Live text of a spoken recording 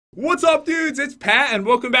What's up, dudes? It's Pat, and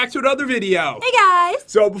welcome back to another video. Hey, guys!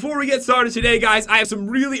 So, before we get started today, guys, I have some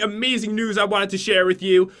really amazing news I wanted to share with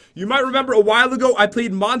you. You might remember a while ago, I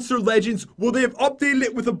played Monster Legends. Well, they have updated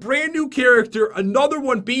it with a brand new character, another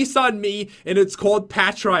one based on me, and it's called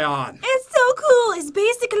Patreon. It's so cool! It's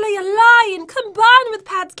basically a lion combined with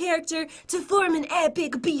Pat's character to form an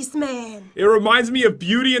epic beast man. It reminds me of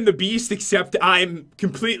Beauty and the Beast, except I'm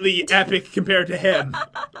completely epic compared to him.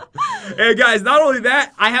 And guys, not only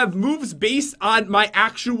that, I have moves based on my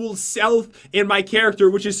actual self and my character,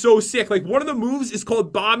 which is so sick. Like, one of the moves is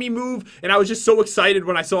called Bomby Move, and I was just so excited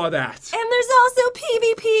when I saw that. And there's also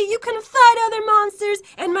PvP. You can fight other monsters,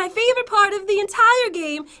 and my favorite part of the entire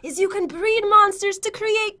game is you can breed monsters to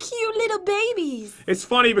create cute little babies. It's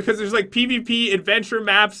funny because there's like PvP, adventure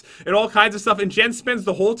maps, and all kinds of stuff, and Jen spends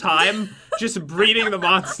the whole time just breeding the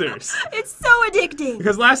monsters. It's so addicting.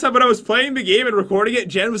 Because last time when I was playing the game and recording it,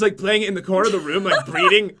 Jen was like playing it in the corner of the room, like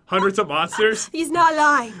breeding hundreds of monsters. He's not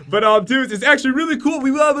lying. But dudes, it's actually really cool.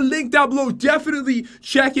 We will have a link down below. Definitely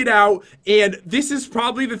check it out. And this is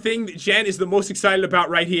probably the thing that Jen is the most excited about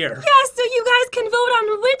right here. Yeah, so you guys can vote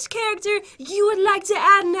on which character you would like to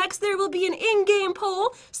add next. There will be an in-game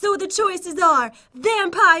poll. So the choices are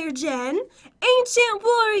Vampire Jen, Ancient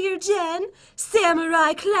Warrior Jen,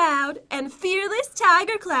 Samurai Cloud, and Fearless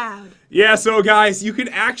Tiger Cloud. Yeah, so guys, you can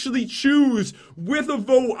actually choose with a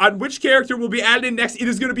vote on which character will be added in next. It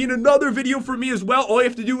is going to be in another video for me as well. All you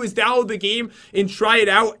have to do is download the game and try it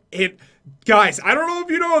out. And guys, I don't know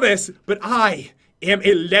if you know this, but I am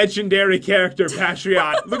a legendary character,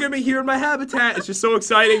 Patreon. Look at me here in my habitat. It's just so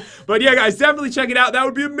exciting. But yeah, guys, definitely check it out. That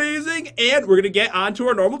would be amazing. And we're going to get on to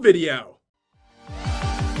our normal video.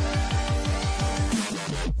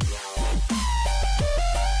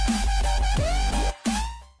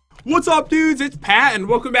 What's up, dudes? It's Pat, and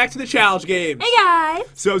welcome back to the challenge games. Hey, guys.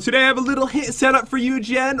 So today I have a little hint set up for you,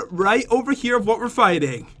 Jen, right over here of what we're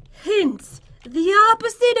fighting. Hints. The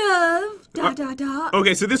opposite of ...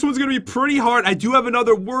 Okay, so this one's gonna be pretty hard. I do have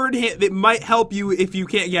another word hint that might help you if you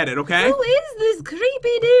can't get it, okay? Who is this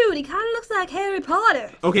creepy dude? He kind of looks like Harry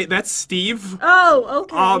Potter. Okay, that's Steve. Oh,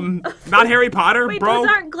 okay. Not Harry Potter, wait, bro. Those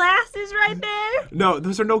aren't glasses right there? No,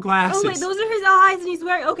 those are no glasses. Oh, wait, those are his eyes and he's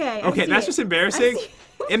wearing... Okay, okay, that's just embarrassing. I see.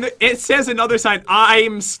 And it says another sign,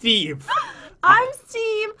 I'm Steve. I'm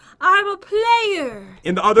Steve. I'm a player.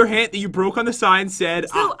 And the other hint that you broke on the sign said...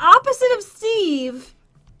 So opposite of Steve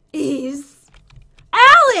is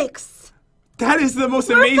Alex. That is the most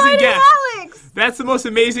We're amazing guess. Alex. That's the most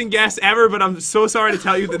amazing guess ever, but I'm so sorry to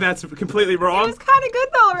tell you that that's completely wrong. It was kind of good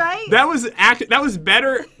though, right? That was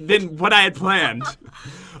better than what I had planned.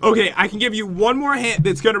 Okay, I can give you one more hint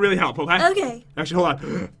that's gonna really help, okay? Okay. Actually,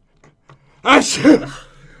 hold on.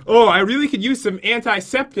 Oh, I really could use some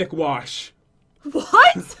antiseptic wash.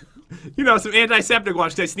 What? You know, some antiseptic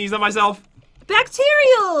wash. Did I sneeze on myself?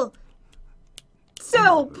 Bacterial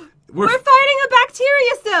soap. We're fighting a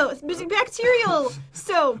bacterial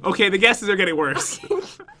soap. Okay, the guesses are getting worse.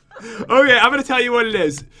 Okay, I'm gonna tell you what it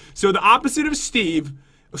is. So the opposite of Steve.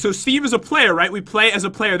 So Steve is a player, right? We play as a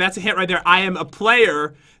player. That's a hint right there. I am a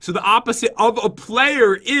player. So the opposite of a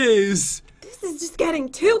player is... This is just getting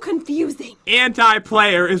too confusing.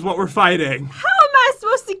 Anti-player is what we're fighting. How am I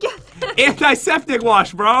supposed to get that? Antiseptic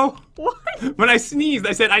wash, bro. What? When I sneezed,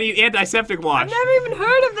 I said I need antiseptic wash. I've never even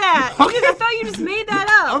heard of that. Okay. I thought you just made that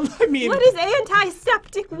up. I mean... What is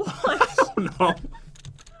antiseptic wash? I don't know.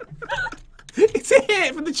 It's a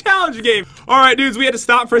hint from the challenge game. All right, dudes, we had to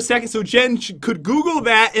stop for a second so Jen could Google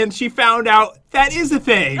that, and she found out that is a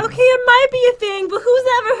thing. Okay, it might be a thing, but who's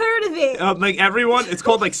ever heard of it? Like everyone, it's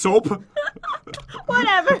called like soap.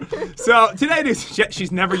 Whatever. So today, dudes,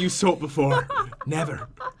 she's never used soap before. Never.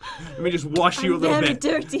 Let me just wash you a little bit.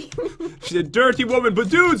 Very dirty. She's a dirty woman. But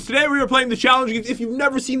dudes, today we are playing the challenge games. If you've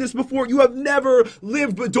never seen this before, you have never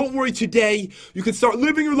lived. But don't worry, today you can start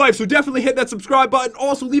living your life. So definitely hit that subscribe button.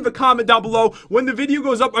 Also, leave a comment down below. When the video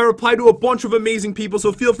goes up, I reply to a bunch of amazing people.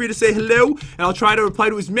 So feel free to say hello, and I'll try to reply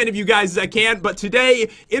to as many of you guys as I can. But today,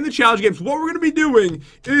 in the challenge games, what we're going to be doing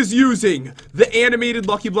is using the animated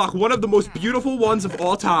Lucky Block, one of the most beautiful ones of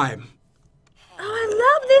all time. Oh,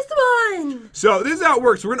 I love this one! So, this is how it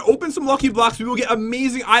works. We're going to open some Lucky Blocks. We will get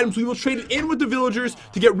amazing items. We will trade it in with the villagers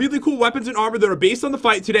to get really cool weapons and armor that are based on the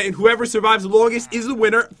fight today. And whoever survives the longest is the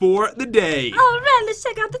winner for the day. Alright, let's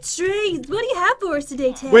check out the trades. What do you have for us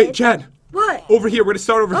today, Ted? Wait, Jen. What? Over here. We're gonna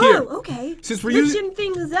start over here. Oh, okay. Since we're switching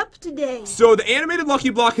things up today. So the animated Lucky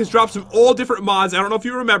Block has dropped some all different mods. I don't know if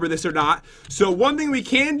you remember this or not. So one thing we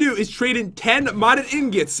can do is trade in 10 modded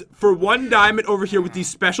ingots for 1 diamond over here with these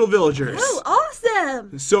special villagers. Oh,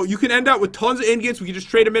 awesome. So you can end up with tons of ingots. We can just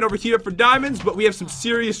trade them in over here for diamonds, but we have some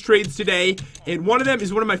serious trades today, and one of them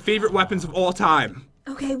is one of my favorite weapons of all time.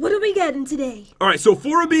 Okay, what are we getting today? Alright, so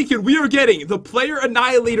for a beacon, we are getting the Player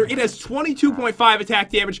Annihilator. It has 22.5 attack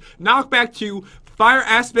damage, knockback 2, fire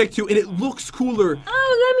aspect 2, and it looks cooler.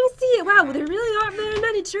 Oh, let me see it. Wow, there really aren't very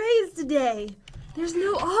many trades today. There's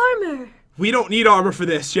no armor. We don't need armor for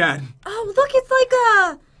this, Chad. Oh, look, it's like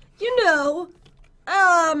a,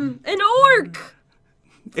 an orc.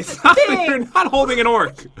 It's not, you're not holding an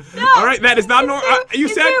orc. No. Alright, that is not an orc. You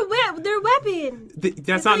said... Their weapon. That's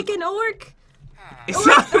it's not... like an orc.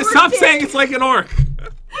 Stop saying it's like an orc.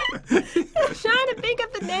 I'm trying to think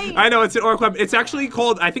of the name. I know, it's an orc weapon. It's actually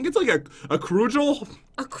called, I think it's like a crudel.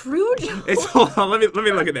 A crudel? It's, hold on, let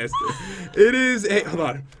me look at this. It is a, hold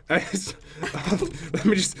on. I'm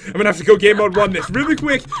gonna have to go game mode 1 this really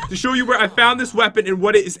quick to show you where I found this weapon and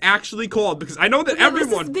what it is actually called, because I know that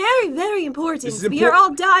everyone... This is very, very important. We are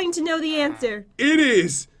all dying to know the answer. It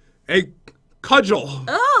is a cudgel.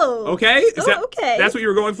 Oh. Okay? Okay. That's what you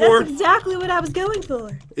were going for? That's exactly what I was going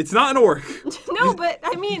for. It's not an orc. No, but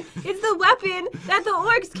I mean, it's the weapon that the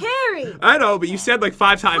orcs carry. I know, but you said like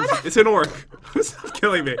 5 times it's an orc. Stop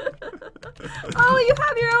killing me. Oh, you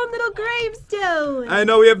have your own little gravestone. I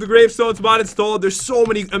know, we have the gravestones mod installed. There's so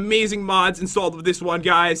many amazing mods installed with this one,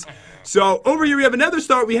 guys. So, over here we have another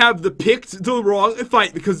start. We have the picked the wrong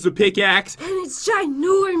fight because it's a pickaxe. And it's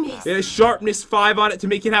ginormous. It has sharpness 5 on it to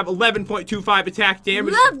make it have 11.25 attack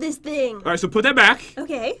damage. Love this thing. Alright, so put that back.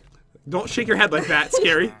 Okay. Don't shake your head like that. It's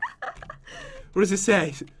scary. What does it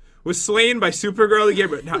say? Was slain by Supergirl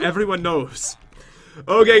Gamer. Now everyone knows.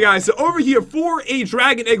 Okay, guys, so over here for a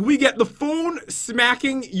dragon egg, we get the phone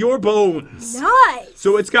smacking your bones. Nice.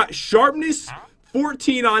 So it's got sharpness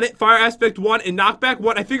 14 on it, fire aspect 1, and knockback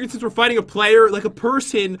 1. I figured since we're fighting a player, like a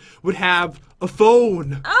person would have a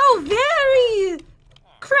phone. Oh, very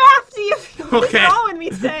crafty of you. What is Okay. wrong with me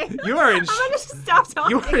today? You are in I'm gonna just stop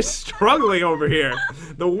talking. You are struggling over here.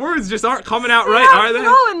 The words just aren't coming out They're right, not are they?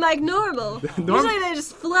 flowing like normal. Usually they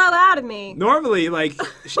just flow out of me. Normally, like,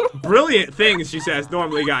 brilliant things, she says,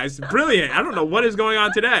 normally, guys. Brilliant. I don't know what is going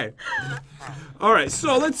on today. Alright,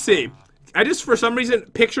 so let's see. I just, for some reason,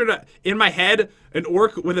 pictured in my head an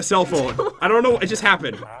orc with a cell phone. I don't know, it just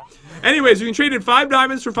happened. Anyways, we can trade in 5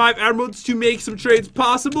 diamonds for 5 emeralds to make some trades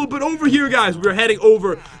possible. But over here, guys, we're heading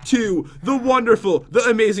over to the wonderful, the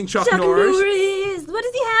amazing Chuck Norris. What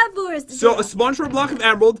does he have for us today? So, a sponge for a block of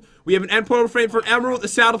emerald. We have an end portal frame for an emerald, a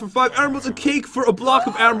saddle for 5 emeralds, a cake for a block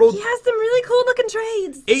of emerald. He has some really cool looking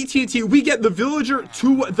trades. AT&T, we get the villager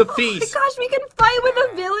to the face. Oh my gosh, we can fight with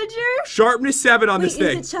a villager? Sharpness 7 on this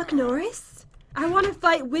thing. Is it Chuck Norris? I want to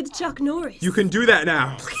fight with Chuck Norris. You can do that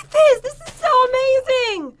now. Look at this. This is so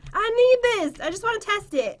amazing. I need this. I just want to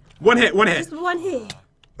test it. One hit, one hit. Just one hit.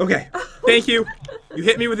 Okay, thank you. You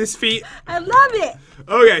hit me with his feet. I love it.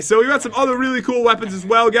 Okay, so we got some other really cool weapons as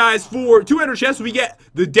well, guys. For 200 chests, we get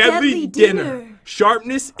the Deadly Dinner.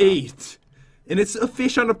 Sharpness 8. And it's a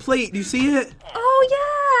fish on a plate. Do you see it?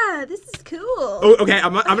 Oh, yeah. This is cool. Oh, okay,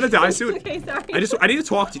 I'm gonna die soon. Okay, sorry. I need to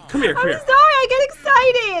talk to you. Come here, come I'm here. sorry. I get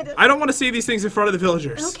excited. I don't want to say these things in front of the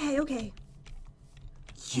villagers. Okay, okay.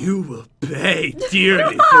 You will pay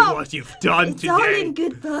dearly for what you've done It's all today. in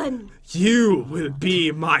good fun. You will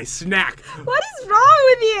be my snack. What is wrong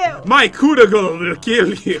with you? My Kudago will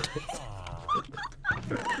kill you.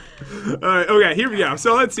 Alright, okay, here we go.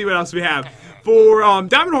 So let's see what else we have. For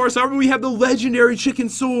Diamond Horse Armor, we have the legendary chicken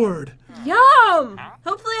sword. Yum!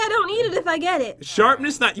 Hopefully I don't eat it if I get it.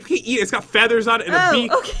 Sharpness 9. You can't eat it. It's got feathers on it and a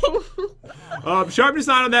beak. Okay. Sharpness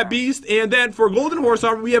 9 on that beast. And then for Golden Horse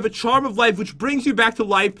Armor, we have a Charm of Life, which brings you back to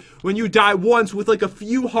life when you die once with like a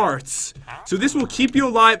few hearts. So this will keep you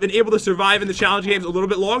alive and able to survive in the challenge games a little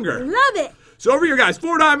bit longer. Love it. So over here, guys,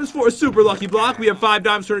 4 diamonds for a super lucky block. We have 5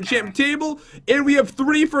 diamonds for an enchantment table. And we have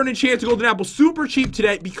 3 for an enchanted golden apple. Super cheap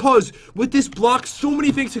today because with this block, so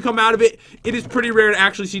many things can come out of it. It is pretty rare to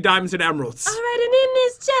actually see diamonds and emeralds. Alright, and in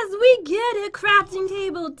this chest we get a crafting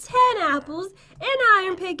table, 10 apples, an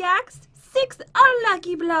iron pickaxe, 6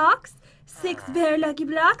 unlucky blocks, 6 very lucky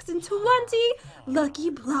blocks, and 20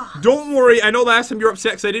 lucky blocks. Don't worry. I know last time you were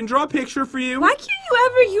upset because I didn't draw a picture for you. Why can't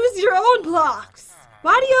you ever use your own blocks?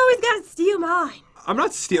 Why do you always gotta steal mine? I'm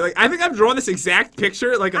not stealing. I think I've drawn this exact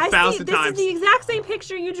picture like 1,000 times. This is the exact same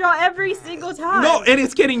picture you draw every single time. No, and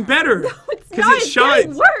it's getting better. No, it's because not. it It's shines.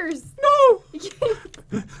 getting worse.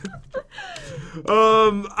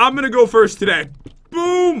 No. I'm gonna go first today.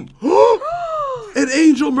 Boom.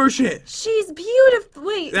 angel merchant. She's beautiful.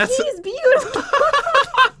 Wait, he's beautiful.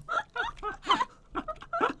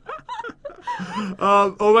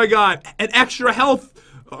 Oh my god. An extra health.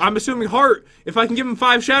 I'm assuming heart. If I can give him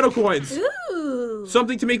 5 shadow coins. Ooh.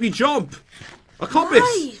 Something to make me jump. A compass.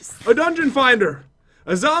 Nice. A dungeon finder.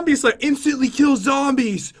 A zombie slayer. Instantly kills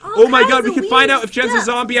zombies. Oh my god, we can find out if Jen's a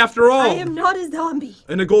zombie after all. I am not a zombie.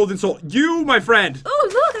 And a golden soul. You, my friend. Oh,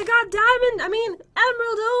 look, I got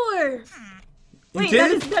emerald ore. Wait,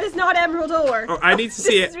 that is not emerald ore. Oh, I need to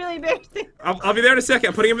see it. This is really embarrassing. I'll be there in a second.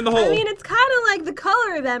 I'm putting him in the hole. I mean, it's kind of like the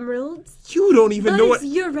color of emeralds. You don't even know what...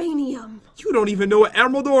 It's uranium. You don't even know what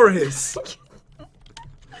emerald ore is.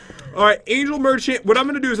 Alright, angel merchant. What I'm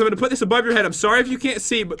going to do is I'm going to put this above your head. I'm sorry if you can't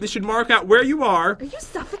see, but this should mark out where you are. Are you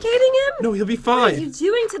suffocating him? No, he'll be fine. What are you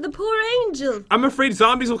doing to the poor angel? I'm afraid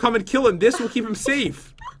zombies will come and kill him. This will keep him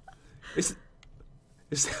safe. Is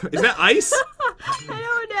that ice? I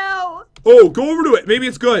don't know. Oh, go over to it. Maybe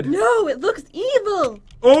it's good. No, it looks evil.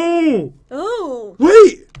 Oh. Oh.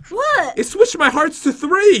 Wait. What? It switched my hearts to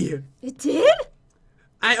 3. It did?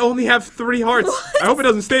 I only have 3 hearts. What? I hope it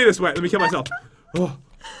doesn't stay this way. Let me kill myself. Oh.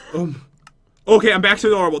 Okay, I'm back to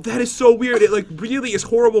normal. That is so weird. It like really is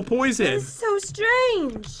horrible poison. It's so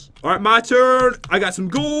strange. All right, my turn. I got some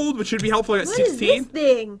gold, which should be helpful. I got 16. What is this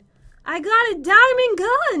thing? I got a diamond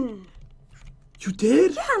gun. You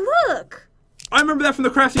did? Yeah, look. I remember that from the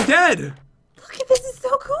Crafting Dead. Look at this. Is so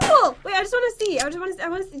cool. Wait, I just want to see. I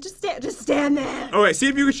want to see. Just stand there. All right, see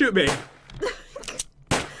if you can shoot me.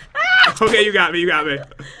 Okay, you got me.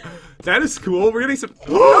 That is cool. We're getting some.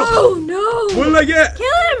 Oh no! What did I get?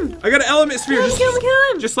 Kill him! I got an element sphere. Kill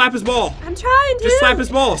him! Just slap his ball. I'm trying to. Just slap his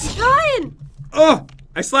balls. Trying. Oh,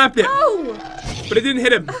 I slapped it. Oh! But it didn't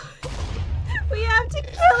hit him. We have to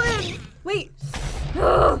kill him. Wait.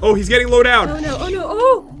 Oh, he's getting low down. Oh no! Oh no!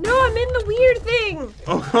 Oh no! I'm in the weird thing.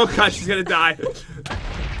 Oh god, she's gonna die.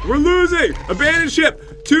 We're losing. Abandoned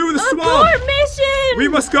ship to the swamp. Abort mission. We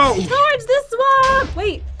must go towards the swamp.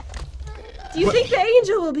 Wait. Do you think the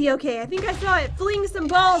angel will be okay? I think I saw it fling some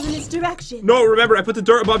balls in its direction. No, remember, I put the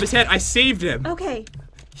dirt above his head. I saved him. Okay.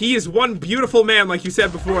 He is one beautiful man, like you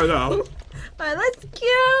said before, though. Alright, let's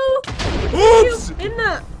go. Oops! In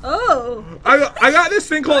the... Oh. I got this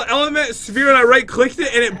thing called element sphere, and I right-clicked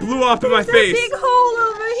it, and it blew off in my face. There's a big hole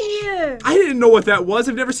over here. I didn't know what that was.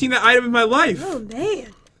 I've never seen that item in my life. Oh, man.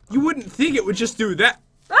 You wouldn't think it would just do that.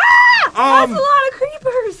 Ah! That's a lot of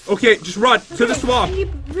creepers. Okay, just run to the swamp. Keep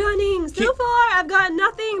running. So far, I've got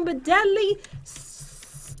nothing but deadly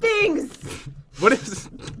stings. What is...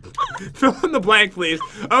 Fill in the blank, please.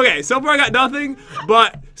 Okay, so far I got nothing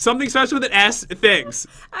but something starts with an S, things.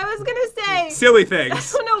 I was gonna say... Silly things.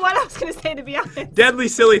 I don't know what I was gonna say, to be honest. Deadly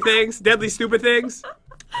silly things. Deadly stupid things.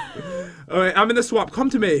 Alright, I'm in the swamp. Come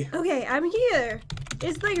to me. Okay, I'm here.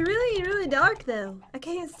 It's like really, really dark, though. I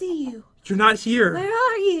can't see you. You're not here. Where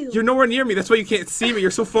are you? You're nowhere near me. That's why you can't see me.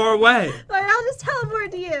 You're so far away. Alright, I'll just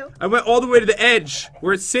teleport to you. I went all the way to the edge,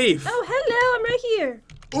 where it's safe. Oh, hello. I'm right here.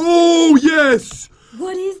 Oh, yes!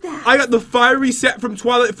 What is that? I got the fiery set from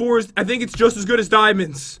Twilight Forest. I think it's just as good as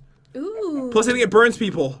diamonds. Ooh. Plus, I think it burns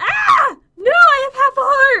people. Ah! No, I have half a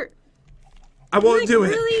heart. I won't do it.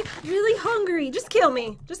 I'm really, really hungry. Just kill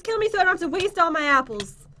me. Just kill me so I don't have to waste all my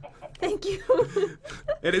apples. Thank you.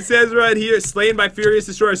 And it says right here, slain by furious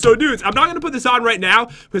destroyer. So, dudes, I'm not going to put this on right now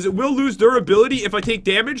because it will lose durability if I take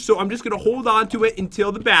damage. So I'm just going to hold on to it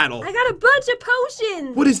until the battle. I got a bunch of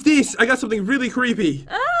potions. What is this? I got something really creepy.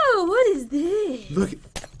 Oh, what is this? Look.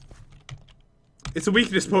 It's a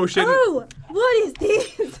weakness potion. Oh, what is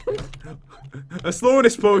this? A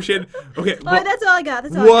slowness potion. Okay. Alright, that's all I got.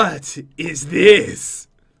 That's all What is this?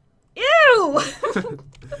 Ew!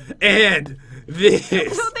 And this. I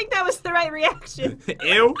don't think that was the right reaction.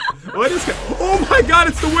 Ew. What is? Oh my God!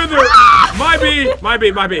 It's the wither. My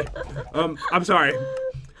bee. I'm sorry.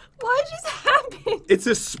 What just happened? It's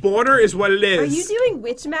a spawner, is what it is. Are you doing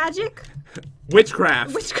witch magic?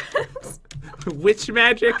 Witchcraft. Witchcraft. Witch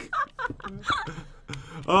magic.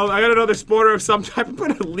 I got another spawner of some type. I'm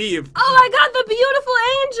gonna leave. Oh, I got the beautiful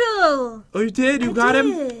angel. Oh, you did? You got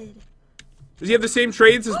him? Does he have the same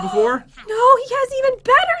trades as before? No, he has even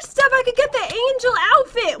better stuff. I could get the angel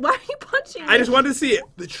outfit. Why are you punching me? I just wanted to see it.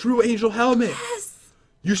 The true angel helmet. Yes.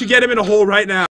 You should get him in a hole right now.